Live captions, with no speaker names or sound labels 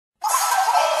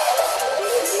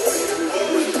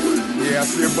I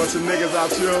see a bunch of niggas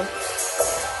out here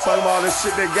talking about all this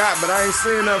shit they got, but I ain't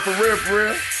seen nothing for real, for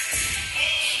real.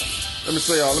 Let me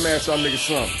tell y'all, let me ask y'all niggas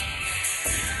something.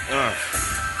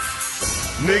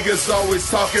 Niggas always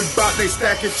talking about they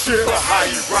stacking chips. But how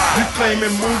you ride? You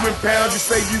claiming moving pounds, you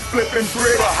say you flipping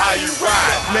bricks. But how you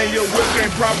ride? Man, your whip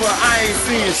ain't proper, I ain't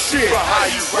seeing shit. But how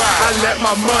you ride? I let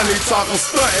my money talk, I'm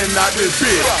stunting out this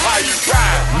bitch. But how you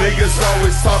ride? Niggas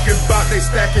always talking about they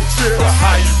stacking chips. But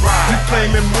how you ride? You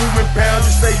claiming moving pounds,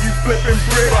 you say you flipping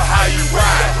bricks. But how you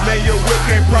ride? Man, your whip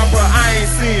ain't proper, I ain't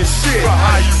seeing shit. But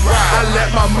how you ride? I let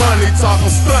my money talk,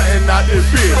 I'm stunting out this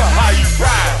bitch. But how you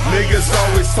ride? Niggas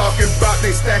always talking about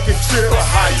they stacking chips. But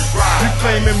how you ride? You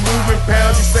claiming moving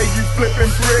pounds, you say you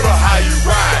flipping bricks. But how you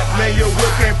ride? Man, your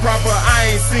whip ain't proper,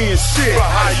 I ain't seeing shit. But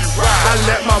how you ride? I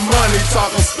let my money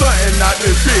talk, I'm stunting out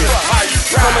this bitch. But how you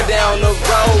ride? Coming down the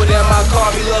road and my car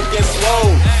be looking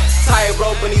swole. Tight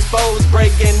roping these foes,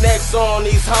 breaking necks on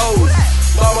these hoes.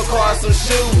 Mama car some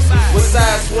shoes with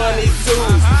size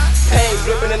 22s. Paint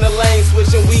dripping in the lane,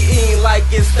 switching, we eating like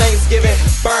it's Thanksgiving.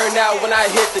 Burn out when I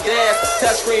hit the dash,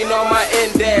 touchscreen on my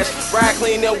end dash. Ride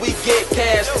clean and we get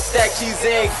cash, stack cheese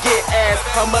and get ass.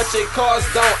 How much it costs,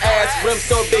 don't ask. Rim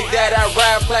so big that I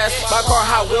ride flash. My car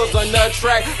Hot Wheels on the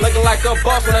track, looking like a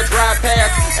boss when I drive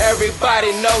past.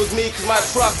 Everybody knows me cause my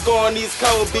truck on these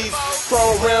cold beats.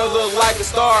 Chrome rims look like a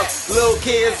star, little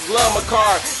kids love my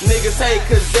car. Niggas hate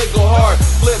cause it go hard.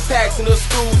 Flip packs in the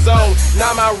school zone,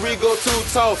 now my Regal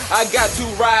two-tone. I got 2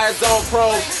 rides on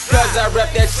chrome, cause I rep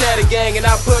that Cheddar gang and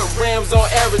I put rims on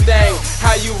everything.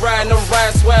 How you riding them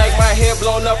ride swag, my hair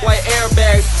blown up like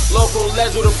airbags. Local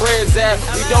ledge where the bread's at,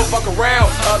 we don't fuck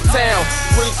around uptown.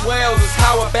 312s is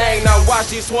how I bang, now watch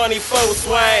these 24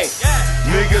 swing.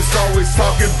 Niggas always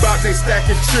talking about they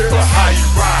stacking chips. But how you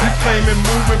ride? You claiming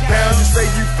moving pounds, you say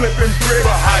you flipping bricks.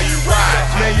 But how you ride?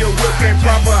 Man, your whip ain't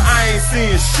proper, I ain't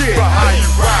seeing shit. But how you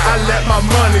ride? I let my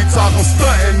money talk, I'm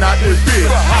stunting out this bitch.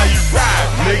 But how you ride?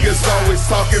 Niggas always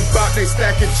talking about they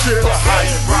stacking chips. But how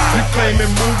you ride? You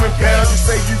claiming moving pounds, you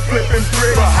say you flipping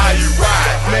bricks. But how you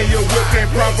ride? Man, your whip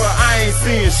ain't proper, I ain't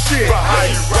seeing shit. But how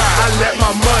you ride? I let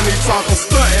my money talk, I'm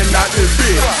stunting out this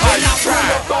bitch. But how When you I pull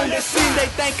ride? up on the scene, they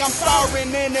think I'm foreign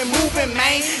and they moving,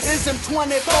 man. It's them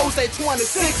 24s, they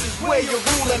 26s where you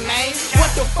ruling, man.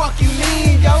 What the fuck you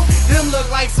mean, yo? Them look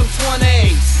like some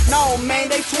 28s. No, man,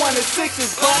 they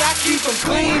 26s, but I keep them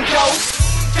clean, yo.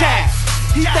 Yeah,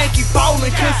 he think he ballin'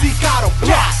 cause he got a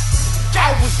block.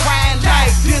 I was riding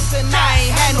like this and I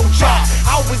ain't had no job.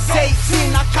 I was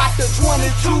 18, I caught the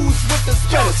 22s with the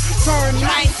spitters. Turned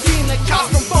 19, the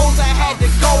custom foes, I had to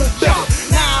go bigger.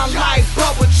 Now I'm like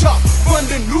Bubba Chuck, run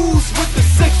the news with the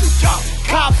 6s.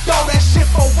 Cop throw that shit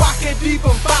for I could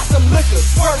even buy some liquor.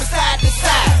 Swerve side to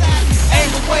side,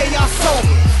 ain't the way y'all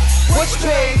sober. What you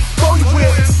pay, throw your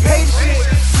whip, pay the shit,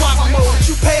 swap mode. What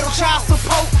you pay on child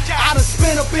support, I done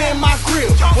spin up in my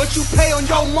grill. What you pay on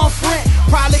your month rent,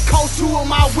 probably cost 2 of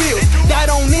my wheels. That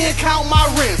don't even count my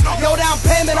rents. Your down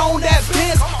payment on that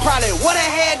Benz, probably what I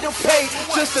had to pay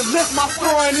just to lift my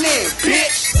foreign in,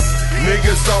 bitch.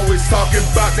 Niggas always talking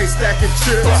about they stacking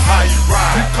chips. But how you You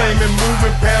ride? claiming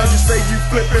moving pounds, you say you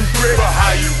flipping bricks. But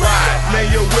how you ride? Man,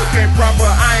 your whip ain't proper,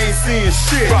 I ain't seeing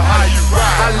shit. But how you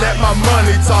ride? I let my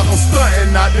money talk, I'm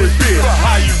stunting out this bitch. But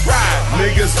how you ride?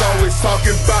 Niggas always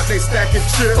talking about they stacking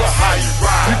chips. But how you You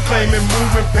ride? claiming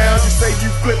moving pounds, you say you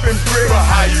flipping bricks. But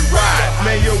how you ride?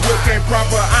 Man, your whip ain't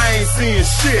proper, I ain't seeing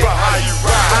shit. But how you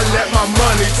I ride? let my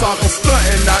money talk, I'm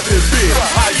stunting out this bitch. But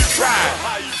how you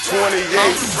ride? 28,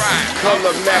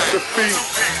 color masterpiece.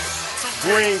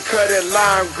 Green Cutty,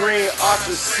 lime green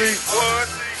archer seat.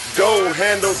 Door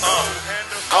handles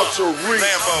out your reach.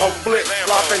 I'm flip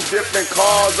flopping different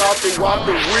cars all throughout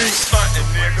the week.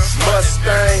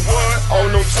 Mustang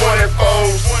on them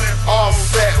 24s.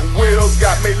 Offset wheels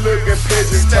got me looking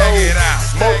pigeon toed.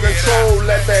 Smoke control,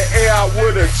 let the air out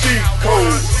with a cheat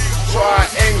code.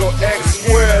 Triangle X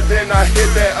square, then I hit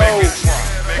that O.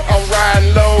 I'm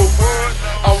riding low,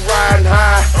 I'm riding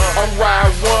high, I'm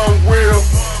riding one wheel.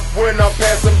 When I'm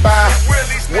passing by,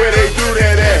 where they do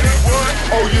that at?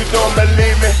 Oh, you don't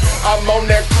believe me? I'm on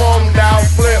that chrome down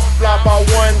flip flop, I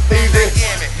one easy.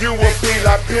 You will be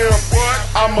like pimp,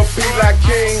 I'ma be like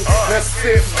king. Let's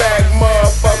sit back,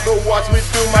 motherfucker, watch me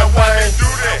do my thing.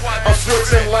 I'm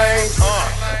switching lanes,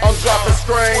 I'm dropping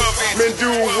strings. Men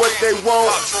do what they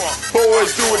want,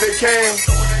 boys do what they can.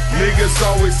 Niggas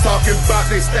always talking about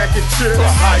they stacking chips. But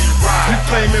how you ride? You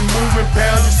claiming moving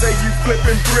pounds, you say you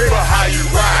flipping bricks. But how you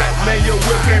ride? Man, your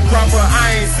whip ain't proper,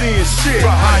 I ain't seeing shit.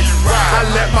 But how you ride? I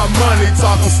let my money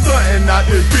talk, I'm stunting out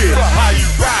this bitch. But how you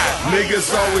ride? Niggas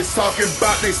always talking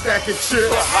about they stacking chips.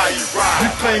 But how you ride? You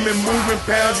claiming moving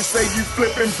pounds, you say you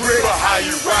flipping bricks. But how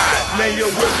you ride? Man,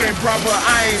 your whip ain't proper,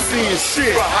 I ain't seeing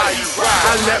shit. But how you ride?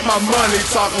 I let my money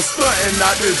talk, I'm stunting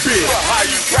out this bitch. But how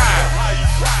you ride?